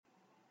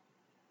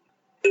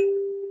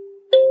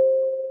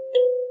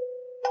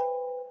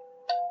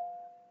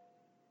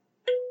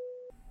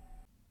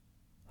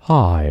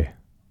Hi,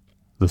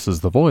 this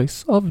is the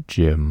voice of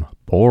Jim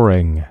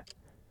Boring,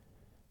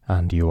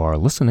 and you are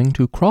listening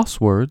to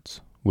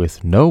Crosswords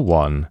with No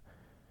One,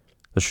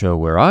 the show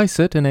where I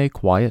sit in a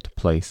quiet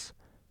place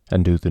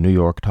and do the New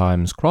York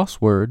Times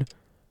crossword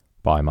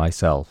by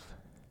myself.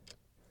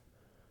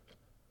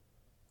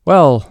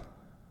 Well,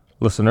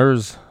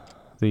 listeners,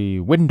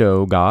 the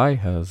window guy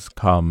has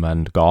come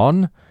and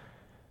gone,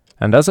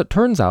 and as it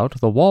turns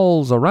out, the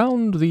walls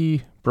around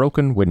the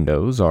broken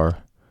windows are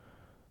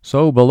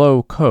so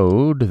below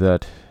code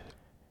that,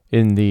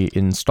 in the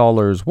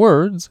installer's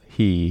words,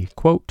 he,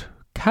 quote,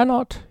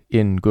 cannot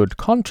in good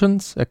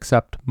conscience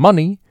accept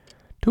money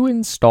to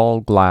install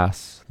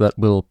glass that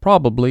will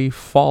probably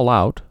fall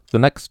out the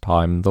next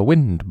time the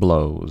wind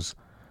blows,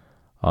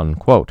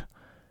 unquote.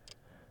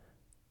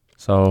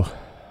 So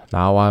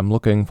now I'm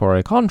looking for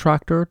a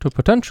contractor to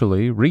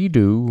potentially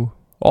redo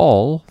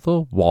all the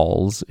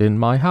walls in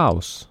my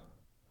house.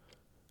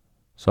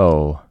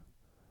 So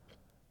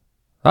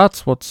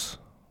that's what's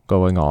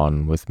going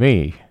on with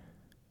me.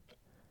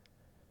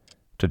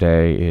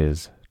 Today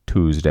is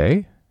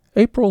Tuesday,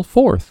 April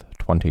 4th,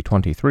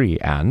 2023,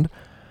 and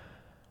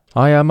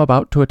I am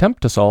about to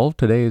attempt to solve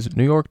today's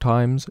New York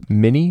Times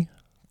mini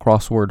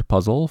crossword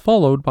puzzle,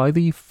 followed by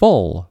the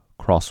full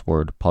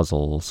crossword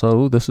puzzle.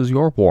 So this is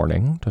your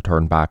warning to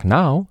turn back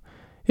now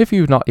if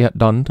you've not yet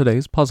done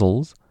today's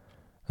puzzles,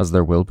 as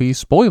there will be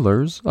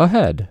spoilers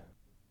ahead.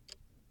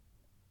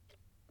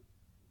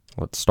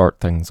 Let's start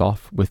things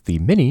off with the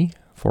mini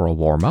for a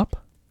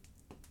warm-up.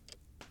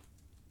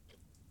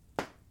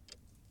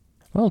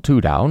 Well,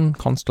 2 down,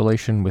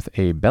 constellation with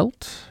a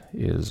belt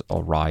is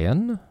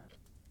Orion.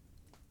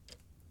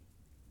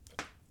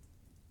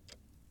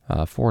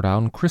 4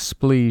 down,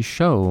 crisply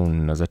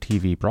shown as a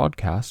TV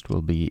broadcast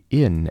will be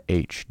in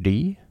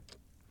HD.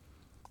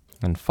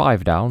 And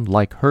 5 down,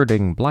 like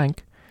herding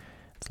blank,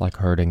 it's like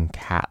herding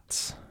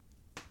cats.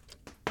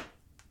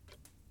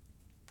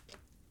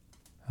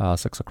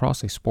 6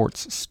 across, a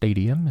sports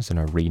stadium is an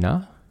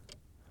arena.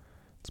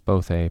 It's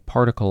both a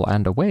particle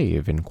and a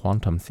wave in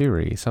quantum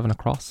theory. 7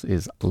 across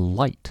is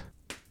light.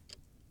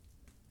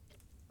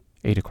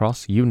 8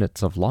 across,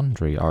 units of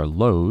laundry are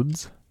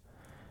loads.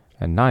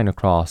 And 9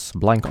 across,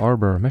 Blank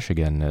Arbor,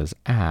 Michigan is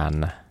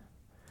Anne.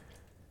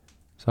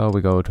 So we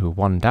go to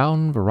 1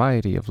 down,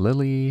 variety of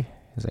lily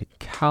is a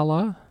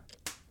calla.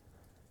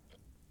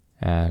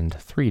 And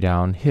 3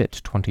 down,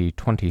 hit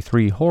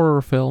 2023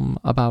 horror film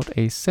about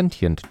a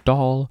sentient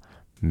doll,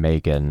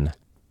 Megan.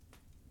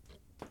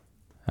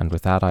 And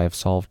with that, I have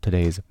solved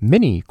today's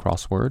mini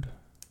crossword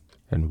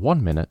in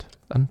 1 minute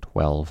and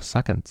 12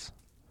 seconds.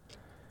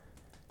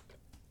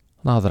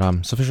 Now that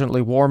I'm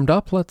sufficiently warmed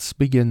up, let's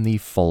begin the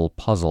full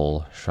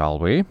puzzle, shall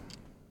we?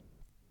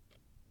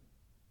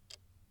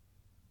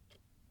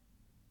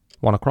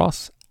 1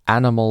 across,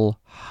 animal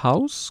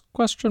house,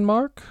 question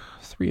mark.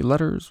 3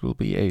 letters will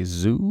be a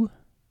zoo.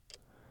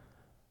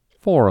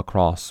 4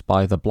 across,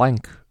 by the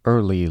blank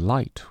early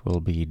light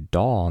will be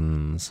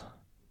dawns.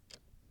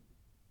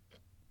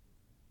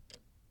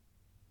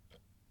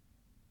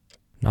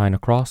 9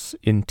 across,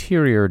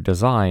 interior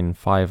design,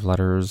 5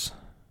 letters.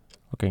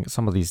 Looking at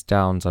some of these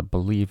downs, I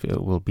believe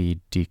it will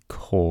be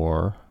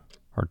decor,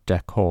 or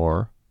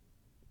decor.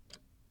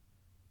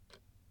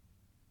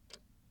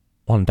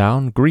 1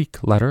 down,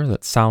 Greek letter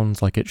that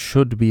sounds like it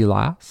should be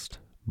last,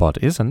 but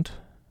isn't.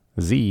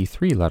 Z,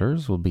 3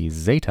 letters, will be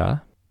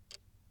zeta.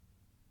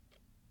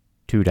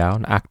 2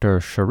 down,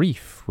 actor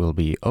Sharif will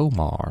be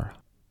Omar.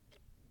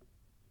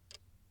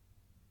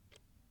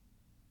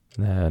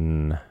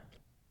 Then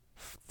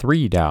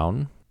 3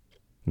 down,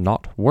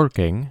 not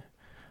working.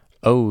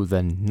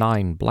 Then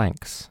 9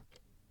 blanks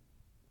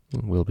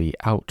will be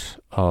out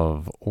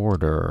of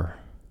order.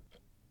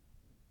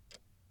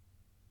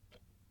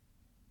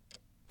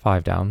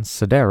 5 down,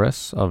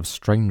 Sedaris of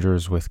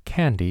Strangers with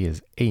Candy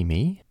is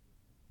Amy.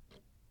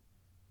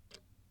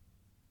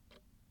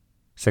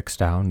 6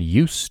 down,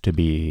 used to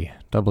be,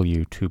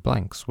 W 2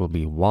 blanks will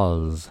be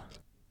was.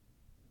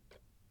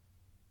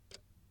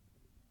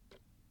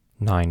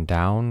 9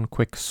 down,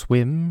 quick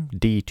swim,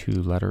 D 2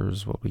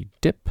 letters will be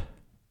dip.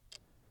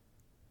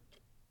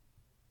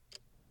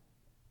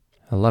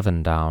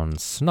 11 down,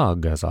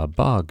 snug as a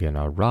bug in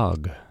a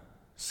rug.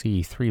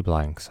 C 3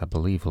 blanks, I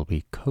believe, will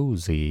be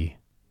cozy.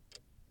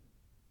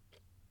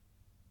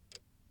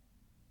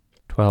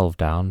 12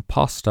 down,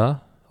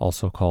 pasta,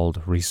 also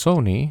called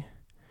risoni,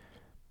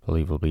 I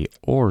believe will be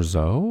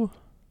orzo.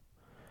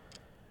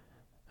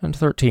 And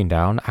 13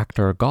 down,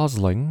 actor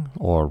Gosling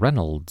or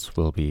Reynolds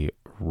will be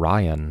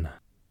Ryan.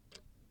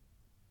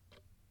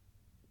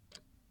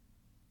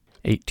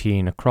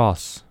 18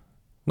 across,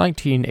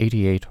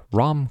 1988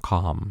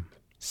 rom-com,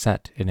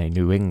 set in a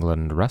New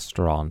England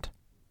restaurant.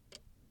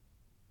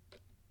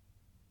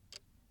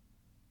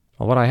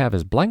 Well, what I have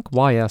is blank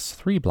YS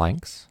 3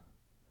 blanks,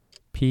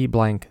 P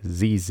blank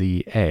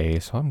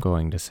ZZA, so I'm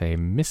going to say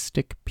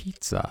Mystic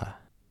Pizza.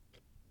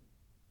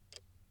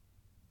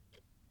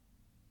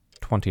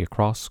 20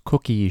 across,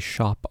 cookie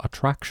shop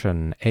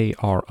attraction,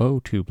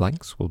 ARO 2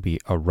 blanks will be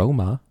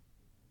aroma.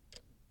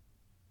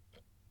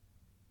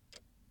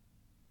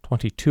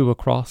 22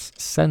 across,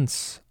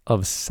 sense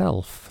of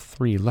self,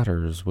 3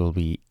 letters will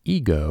be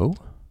ego.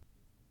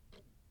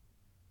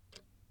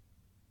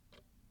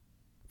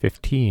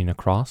 15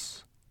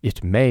 across,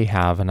 it may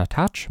have an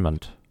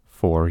attachment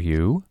for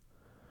you.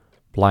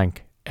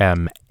 Blank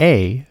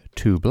MA,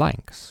 2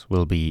 blanks,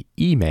 will be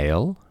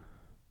email.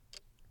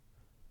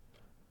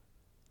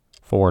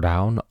 4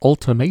 down,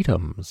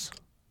 ultimatums.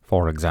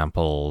 For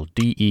example,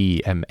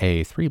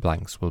 DEMA, 3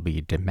 blanks, will be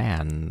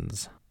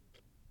demands.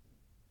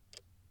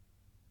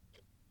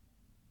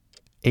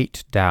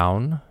 8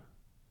 down,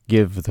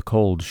 give the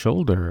cold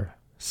shoulder,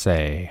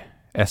 say.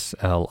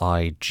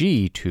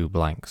 SLIG, 2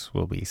 blanks,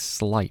 will be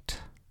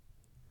slight.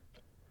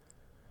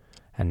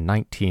 And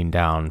 19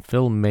 down,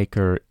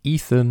 filmmaker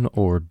Ethan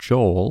or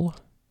Joel,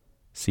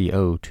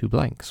 CO, 2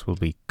 blanks, will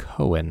be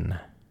Cohen.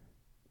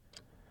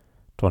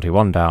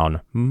 21 down,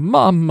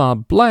 Mama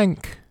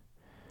blank!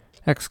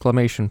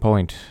 Exclamation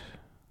point,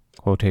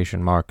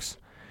 quotation marks.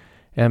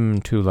 M,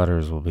 2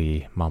 letters, will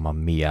be Mamma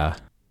Mia.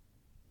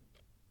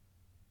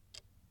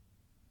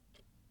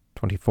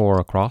 24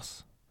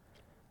 across.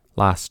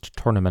 Last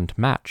tournament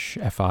match,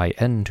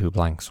 FIN, 2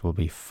 blanks, will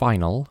be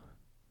final.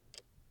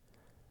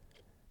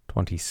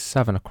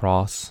 27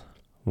 across.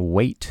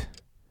 Weight,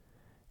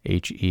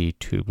 HE,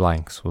 2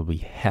 blanks, will be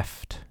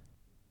heft.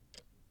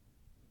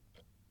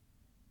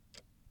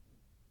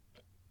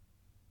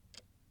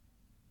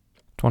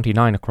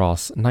 29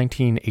 across,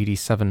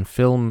 1987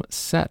 film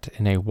set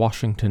in a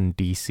Washington,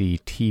 D.C.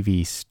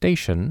 TV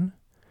station.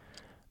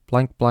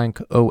 Blank blank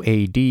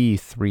OAD,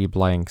 3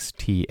 blanks,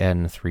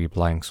 TN, 3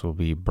 blanks, will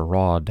be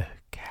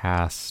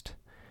broadcast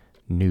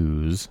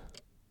news.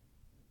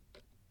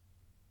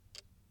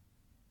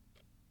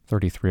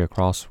 33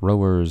 across,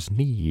 rower's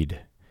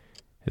need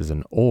is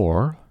an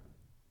oar.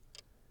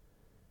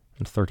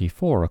 And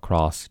 34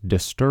 across,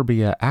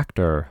 Disturbia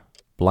actor,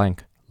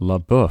 blank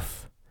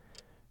LaBeouf,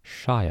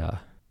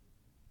 Shia.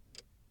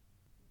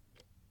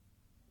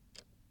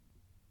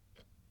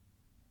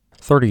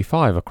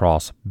 35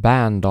 across,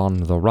 band on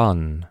the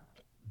run.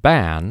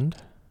 Band,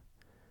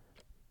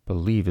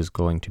 believe is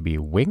going to be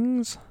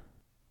wings?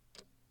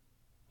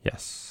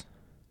 Yes.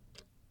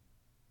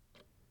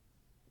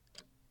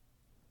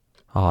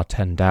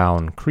 10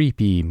 down,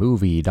 creepy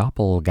movie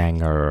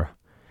doppelganger.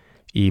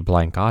 E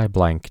blank I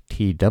blank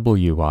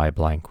TWI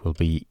blank will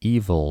be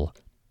evil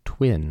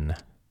twin.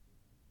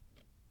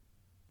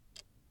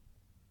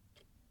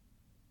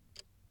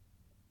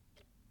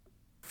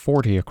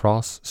 40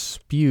 across,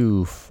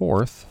 spew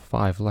forth,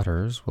 5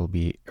 letters, will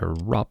be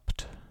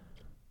erupt.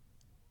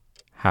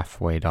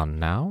 Halfway done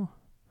now.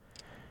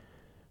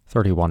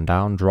 31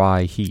 down,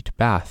 dry heat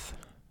bath.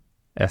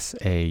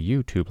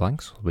 SAU, 2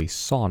 blanks, will be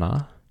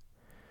sauna.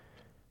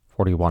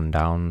 41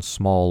 down,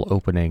 small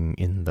opening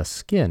in the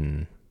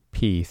skin.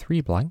 P, 3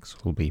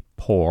 blanks, will be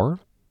pore.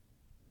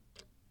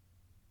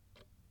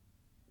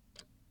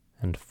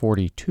 And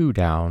 42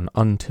 down,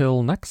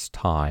 until next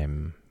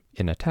time.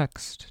 In a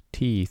text,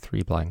 T,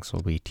 3 blanks,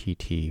 will be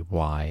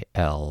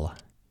TTYL.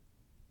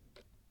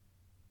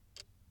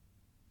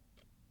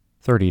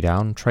 30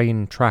 down,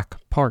 train track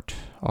part,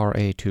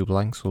 RA, 2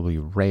 blanks, will be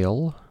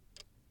rail.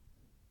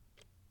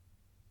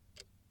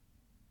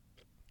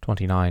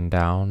 29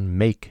 down,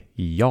 make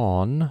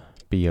yawn,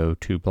 BO,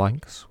 2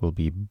 blanks, will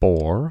be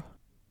bore.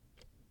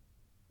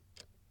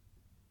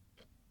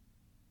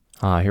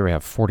 Here we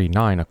have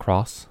 49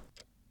 across.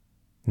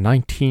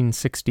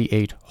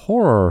 1968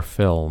 horror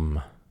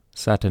film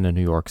set in a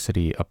New York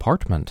City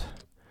apartment.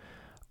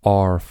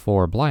 R,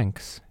 4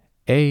 blanks,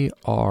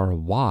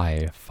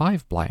 ARY,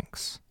 5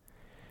 blanks.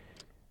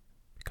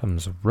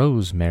 Becomes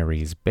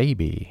Rosemary's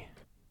Baby.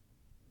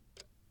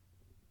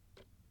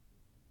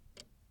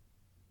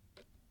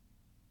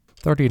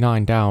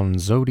 39 down,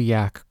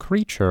 zodiac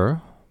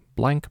creature,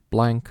 blank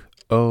blank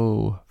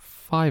O,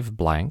 5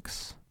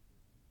 blanks.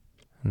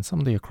 And some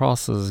of the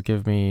acrosses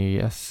give me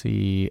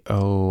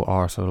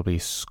SCOR, so it'll be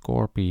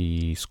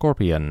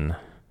Scorpion.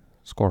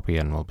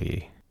 Scorpion will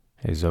be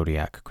a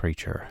zodiac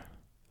creature.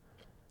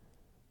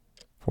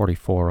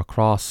 44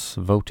 across,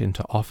 vote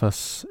into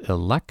office,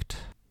 elect.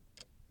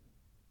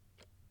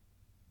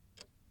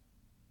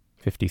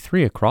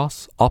 53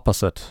 across,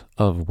 opposite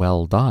of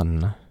well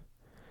done.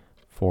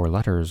 4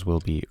 letters will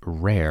be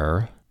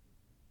rare.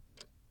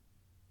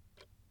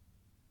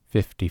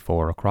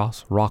 54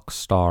 across, rock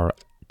star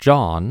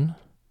John.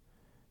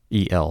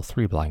 EL,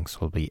 3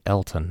 blanks, will be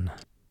Elton.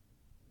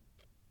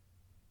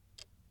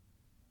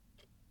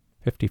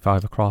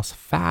 55 across,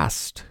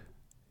 fast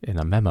in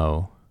a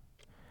memo.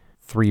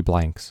 3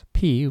 blanks,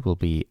 P will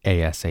be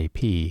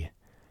ASAP.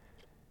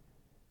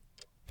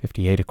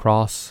 58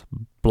 across,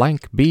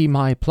 blank be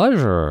my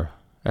pleasure!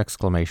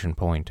 Exclamation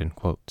point in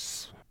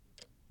quotes.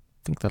 I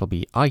think that'll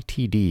be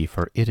ITD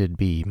for it'd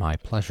be my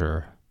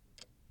pleasure.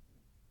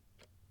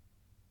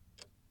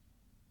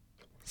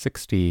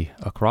 60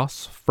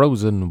 across,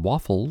 frozen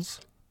waffles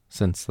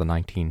since the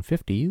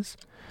 1950s.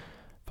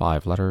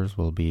 5 letters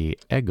will be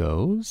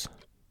Eggos.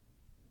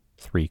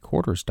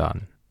 3/4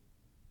 done.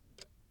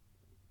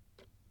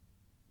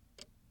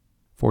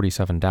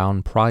 47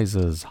 down,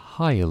 prizes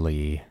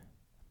highly.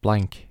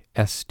 Blank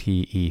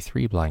STE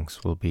 3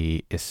 blanks will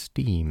be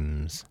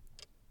esteems.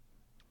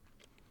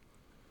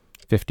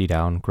 50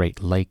 down,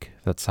 Great Lake,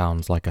 that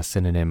sounds like a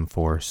synonym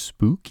for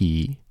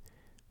spooky,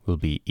 will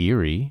be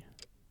eerie.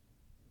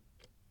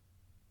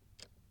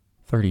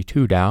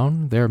 32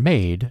 down, they're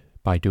made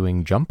by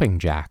doing jumping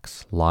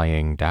jacks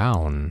lying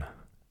down.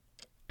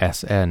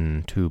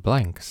 SN 2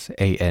 blanks,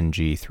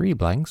 ANG 3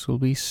 blanks will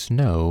be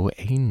snow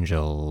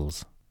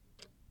angels.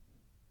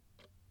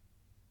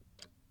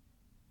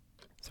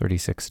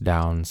 36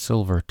 down,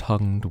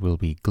 silver-tongued will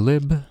be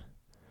glib.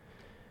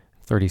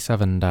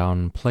 37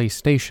 down,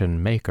 PlayStation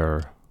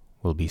Maker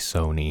will be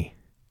Sony.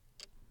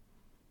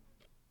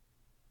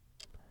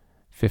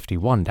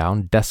 51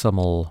 down,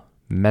 decimal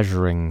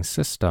measuring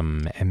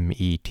system,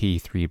 MET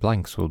 3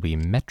 blanks will be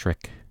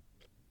metric.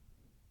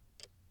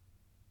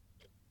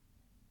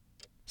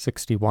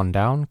 61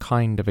 down,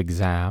 kind of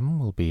exam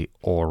will be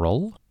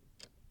oral.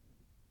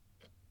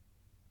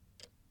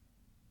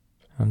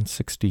 And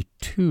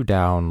 62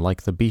 down,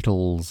 like the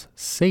Beatles'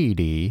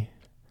 Sadie,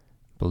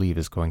 believe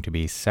is going to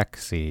be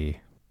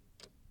sexy.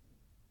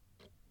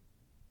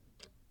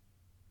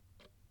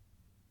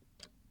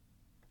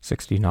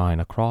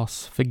 $69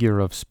 across, figure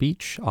of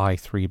speech, I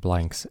 3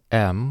 blanks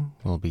M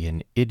will be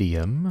an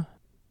idiom.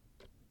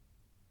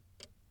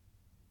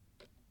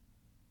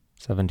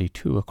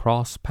 72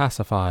 across,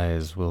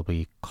 pacifies will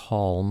be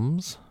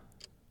calms.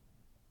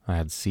 I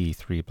had C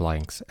 3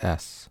 blanks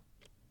S.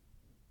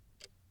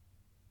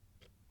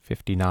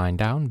 59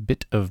 down,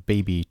 bit of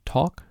baby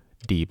talk,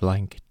 D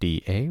blank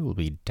DA will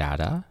be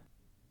dada.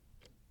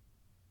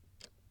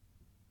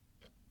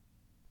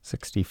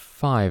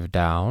 65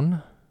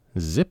 down,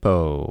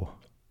 Zippo,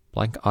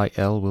 blank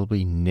IL will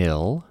be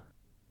nil.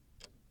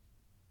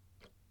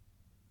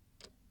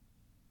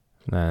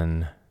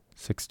 Then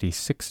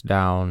 66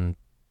 down,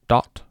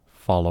 dot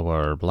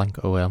follower,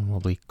 blank OM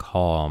will be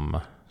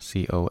calm,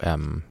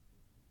 COM.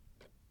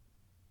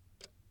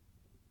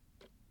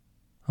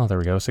 Oh, there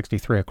we go,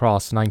 63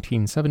 across,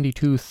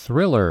 1972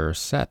 thriller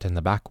set in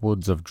the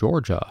backwoods of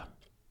Georgia.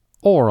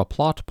 Or a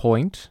plot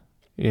point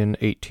in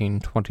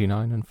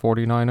 1829 and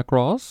 49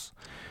 across.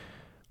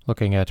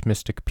 Looking at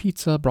Mystic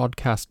Pizza,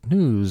 Broadcast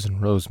News,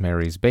 and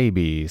Rosemary's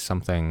Baby,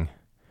 something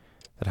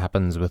that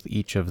happens with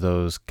each of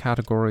those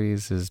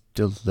categories is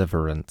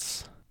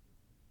deliverance.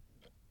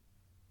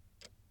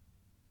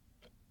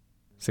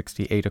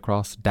 68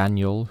 across,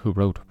 Daniel, who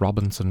wrote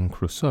Robinson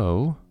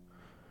Crusoe,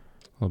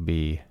 will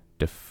be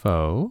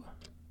Defoe.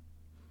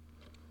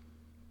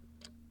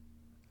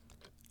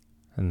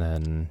 And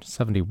then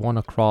 71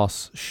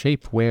 across,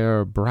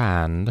 shapewear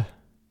brand,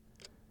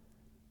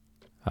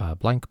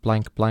 blank,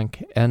 blank,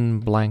 blank, N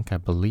blank, I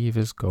believe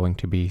is going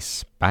to be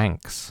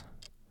Spanx.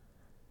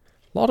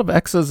 A lot of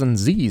X's and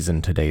Z's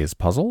in today's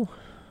puzzle,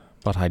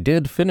 but I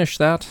did finish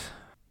that.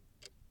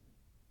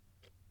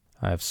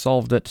 I've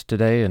solved it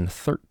today in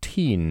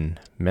 13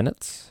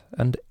 minutes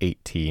and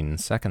 18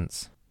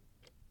 seconds.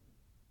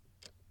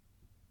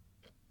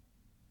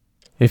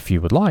 If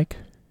you would like,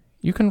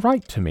 you can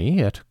write to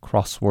me at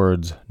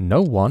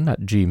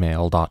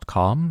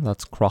crosswordsnoone@gmail.com.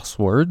 That's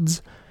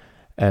crosswords,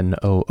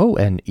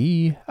 NOONE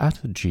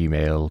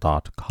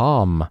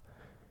 @gmail.com.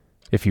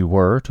 If you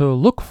were to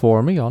look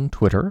for me on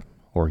Twitter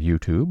or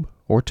YouTube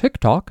or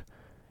TikTok,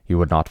 you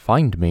would not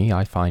find me.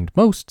 I find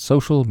most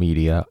social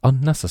media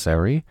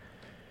unnecessary.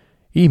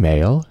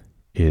 Email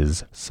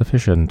is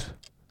sufficient.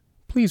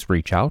 Please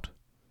reach out.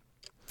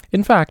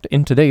 In fact,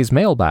 in today's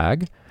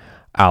mailbag,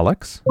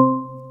 Alex,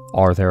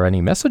 are there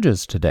any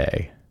messages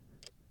today?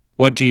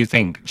 What do you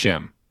think,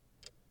 Jim?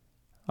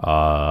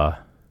 No,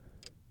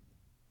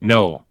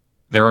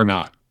 there are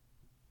not.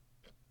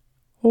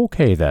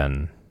 Okay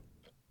then.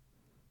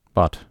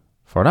 But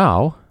for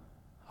now,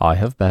 I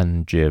have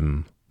been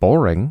Jim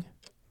Boring.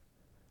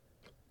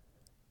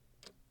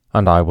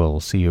 And I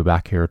will see you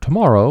back here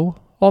tomorrow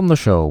on the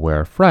show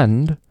where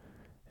friend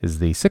is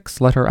the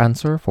 6-letter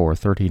answer for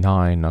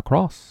 39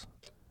 across.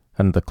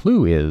 And the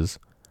clue is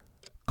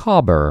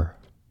cobber.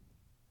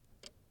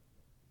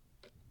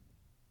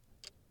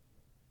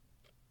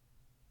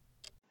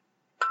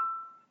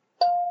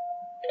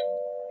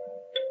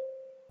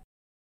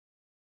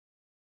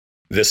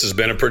 This has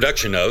been a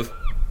production of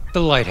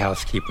The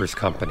Lighthouse Keepers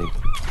Company.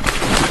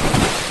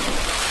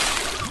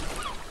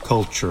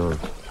 Culture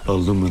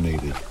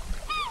illuminated.